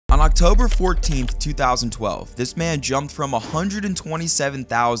October 14th, 2012, this man jumped from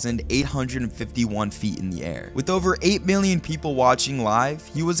 127,851 feet in the air. With over 8 million people watching live,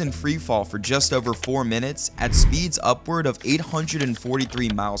 he was in free fall for just over 4 minutes at speeds upward of 843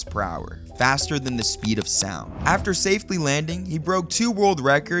 miles per hour, faster than the speed of sound. After safely landing, he broke 2 world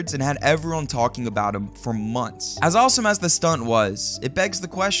records and had everyone talking about him for months. As awesome as the stunt was, it begs the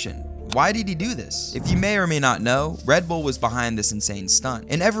question, why did he do this? If you may or may not know, Red Bull was behind this insane stunt.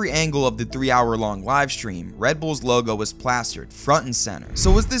 In every angle of the 3-hour-long live stream, Red Bull's logo was plastered front and center.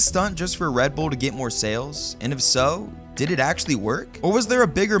 So was this stunt just for Red Bull to get more sales? And if so, did it actually work? Or was there a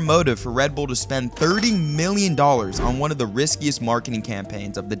bigger motive for Red Bull to spend $30 million on one of the riskiest marketing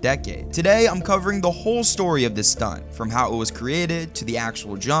campaigns of the decade? Today, I'm covering the whole story of this stunt, from how it was created, to the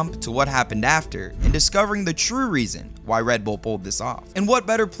actual jump, to what happened after, and discovering the true reason why Red Bull pulled this off. And what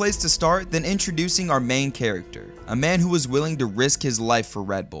better place to start than introducing our main character, a man who was willing to risk his life for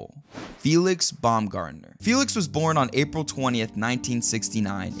Red Bull. Felix Baumgartner. Felix was born on April 20th,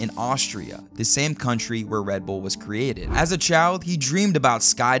 1969 in Austria, the same country where Red Bull was created. As a child, he dreamed about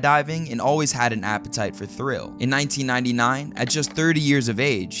skydiving and always had an appetite for thrill. In 1999, at just 30 years of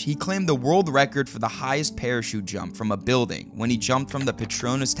age, he claimed the world record for the highest parachute jump from a building when he jumped from the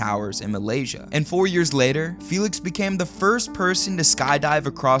Petronas Towers in Malaysia. And 4 years later, Felix became the first person to skydive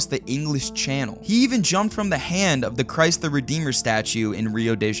across the English Channel. He even jumped from the hand of the Christ the Redeemer statue in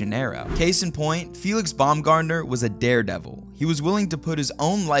Rio de Janeiro. Case in point, Felix Baumgartner was a daredevil. He was willing to put his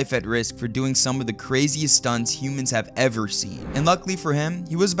own life at risk for doing some of the craziest stunts humans have ever seen. And luckily for him,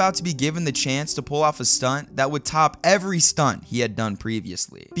 he was about to be given the chance to pull off a stunt that would top every stunt he had done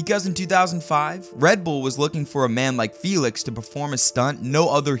previously. Because in 2005, Red Bull was looking for a man like Felix to perform a stunt no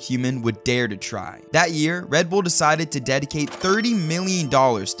other human would dare to try. That year, Red Bull decided to dedicate $30 million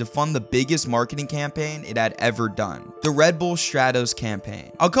to fund the biggest marketing campaign it had ever done, the Red Bull Stratos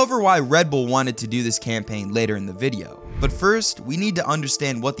campaign. I'll cover why Red Bull wanted to do this campaign later in the video. But first, we need to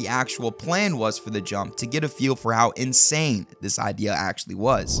understand what the actual plan was for the jump to get a feel for how insane this idea actually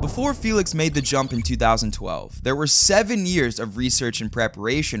was. Before Felix made the jump in 2012, there were 7 years of research and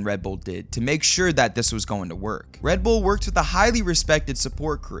preparation Red Bull did to make sure that this was going to work. Red Bull worked with a highly respected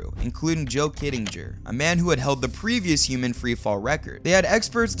support crew, including Joe Kittinger, a man who had held the previous human freefall record. They had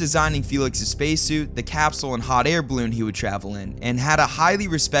experts designing Felix's spacesuit, the capsule and hot air balloon he would travel in, and had a highly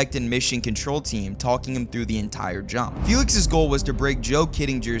respected mission control team talking him through the entire jump. Felix's goal was to break Joe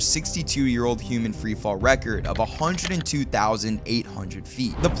Kittinger's 62-year-old human freefall record of 102,800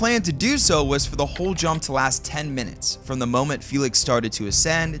 feet. The plan to do so was for the whole jump to last 10 minutes, from the moment Felix started to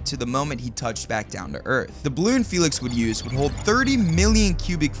ascend to the moment he touched back down to Earth. The balloon Felix would use would hold 30 million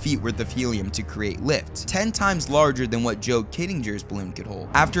cubic feet worth of helium to create lift, 10 times larger than what Joe Kittinger's balloon could hold.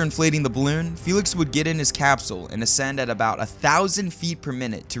 After inflating the balloon, Felix would get in his capsule and ascend at about 1,000 feet per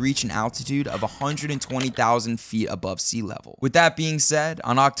minute to reach an altitude of 120,000 feet above sea level. With that being said,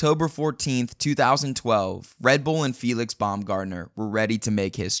 on October 14th, 2012, Red Bull and Felix Baumgartner were ready to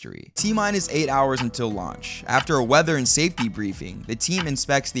make history. T-minus 8 hours until launch. After a weather and safety briefing, the team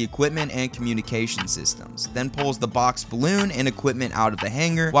inspects the equipment and communication systems, then pulls the box balloon and equipment out of the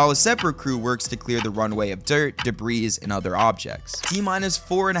hangar, while a separate crew works to clear the runway of dirt, debris, and other objects. T-minus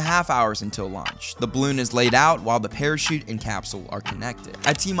 4.5 hours until launch. The balloon is laid out while the parachute and capsule are connected.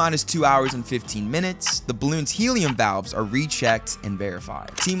 At T-minus 2 hours and 15 minutes, the balloon's helium valves are rechecked and verified.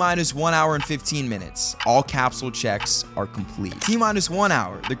 T-minus 1 hour and 15 minutes, all capsule checks are complete. T-minus 1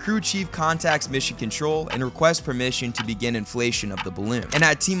 hour, the crew chief contacts mission control and requests permission to begin inflation of the balloon. And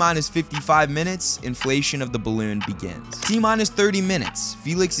at T-minus 55 minutes, inflation of the balloon begins. T-minus 30 minutes,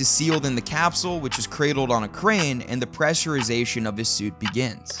 Felix is sealed in the capsule, which is cradled on a crane, and the pressurization of his suit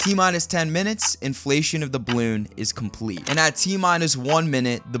begins. T-minus 10 minutes, inflation of the balloon is complete. And at T-minus 1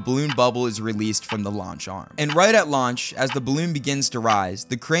 minute, the balloon bubble is released from the launch arm. And right at launch, as the balloon begins to rise,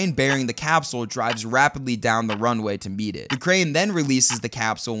 the crane bearing the capsule drives rapidly down the runway to meet it. The crane then releases the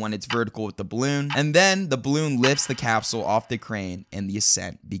capsule when it's vertical with the balloon, and then the balloon lifts the capsule off the crane and the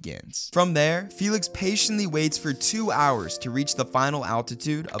ascent begins. From there, Felix patiently waits for 2 hours to reach the final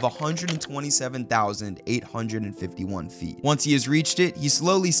altitude of 127,851 feet. Once he has reached it, he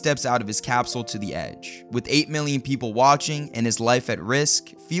slowly steps out of his capsule to the edge. With 8 million people watching and his life at risk,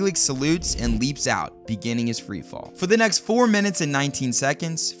 Felix salutes and leaps out, beginning his freefall. For the next 4 minutes and 19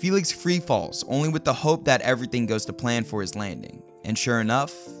 seconds, Felix freefalls, only with the hope that everything goes to plan for his landing. And sure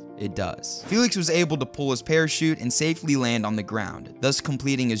enough, it does. Felix was able to pull his parachute and safely land on the ground, thus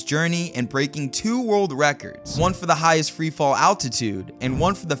completing his journey and breaking 2 world records, one for the highest freefall altitude and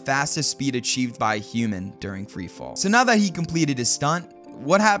one for the fastest speed achieved by a human during freefall. So now that he completed his stunt,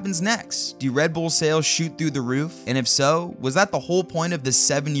 what happens next? Do Red Bull sales shoot through the roof? And if so, was that the whole point of this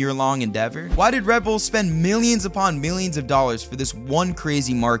 7-year-long endeavor? Why did Red Bull spend millions upon millions of dollars for this one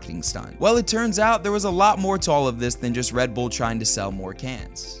crazy marketing stunt? Well, it turns out there was a lot more to all of this than just Red Bull trying to sell more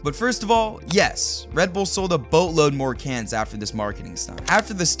cans. But first of all, yes, Red Bull sold a boatload more cans after this marketing stunt.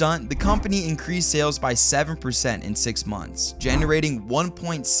 After the stunt, the company increased sales by 7% in 6 months, generating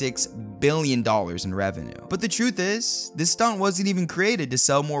 $1.6 billion in revenue. But the truth is, this stunt wasn't even created to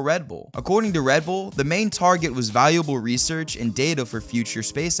sell more Red Bull. According to Red Bull, the main target was valuable research and data for future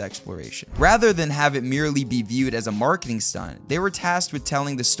space exploration. Rather than have it merely be viewed as a marketing stunt, they were tasked with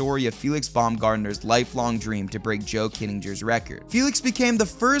telling the story of Felix Baumgartner's lifelong dream to break Joe Kittinger's record. Felix became the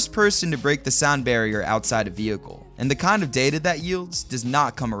first person to break the sound barrier outside a vehicle, and the kind of data that yields does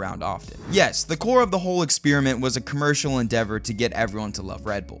not come around often. Yes, the core of the whole experiment was a commercial endeavor to get everyone to love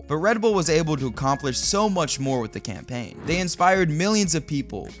Red Bull, but Red Bull was able to accomplish so much more with the campaign. They inspired millions of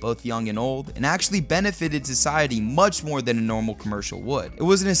people, both young and old, and actually benefited society much more than a normal commercial would. It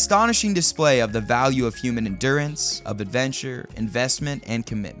was an astonishing display of the value of human endurance, of adventure, investment, and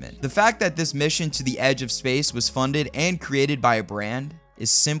commitment. The fact that this mission to the edge of space was funded and created by a brand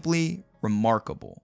is simply remarkable.